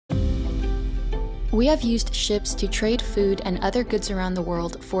We have used ships to trade food and other goods around the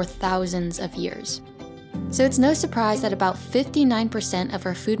world for thousands of years. So it's no surprise that about 59% of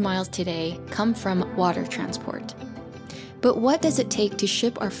our food miles today come from water transport. But what does it take to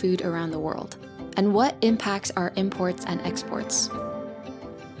ship our food around the world? And what impacts our imports and exports?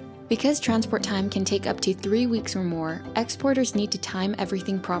 Because transport time can take up to 3 weeks or more, exporters need to time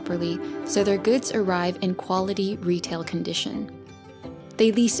everything properly so their goods arrive in quality retail condition.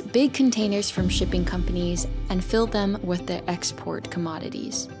 They lease big containers from shipping companies and fill them with their export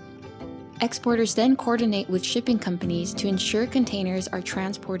commodities. Exporters then coordinate with shipping companies to ensure containers are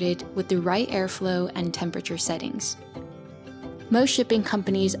transported with the right airflow and temperature settings. Most shipping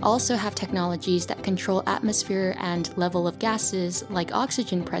companies also have technologies that control atmosphere and level of gases like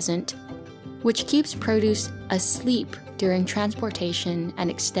oxygen present, which keeps produce asleep during transportation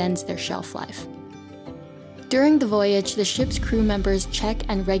and extends their shelf life. During the voyage, the ship's crew members check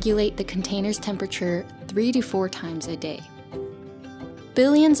and regulate the container's temperature 3 to 4 times a day.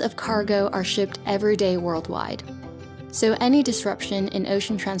 Billions of cargo are shipped every day worldwide, so any disruption in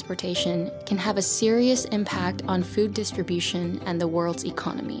ocean transportation can have a serious impact on food distribution and the world's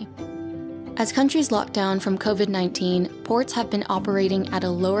economy. As countries lock down from COVID-19, ports have been operating at a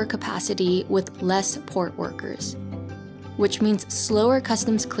lower capacity with less port workers, which means slower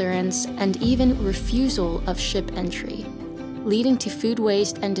customs clearance and even refusal of ship entry, leading to food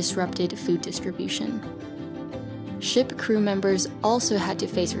waste and disrupted food distribution. Ship crew members also had to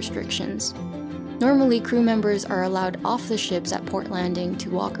face restrictions. Normally, crew members are allowed off the ships at port landing to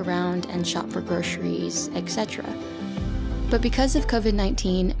walk around and shop for groceries, etc. But because of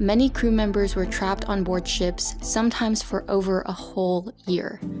COVID-19, many crew members were trapped on board ships, sometimes for over a whole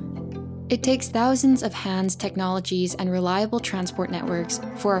year. It takes thousands of hands, technologies, and reliable transport networks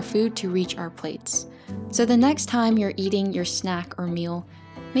for our food to reach our plates. So the next time you're eating your snack or meal,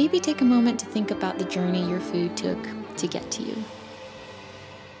 maybe take a moment to think about the journey your food took to get to you.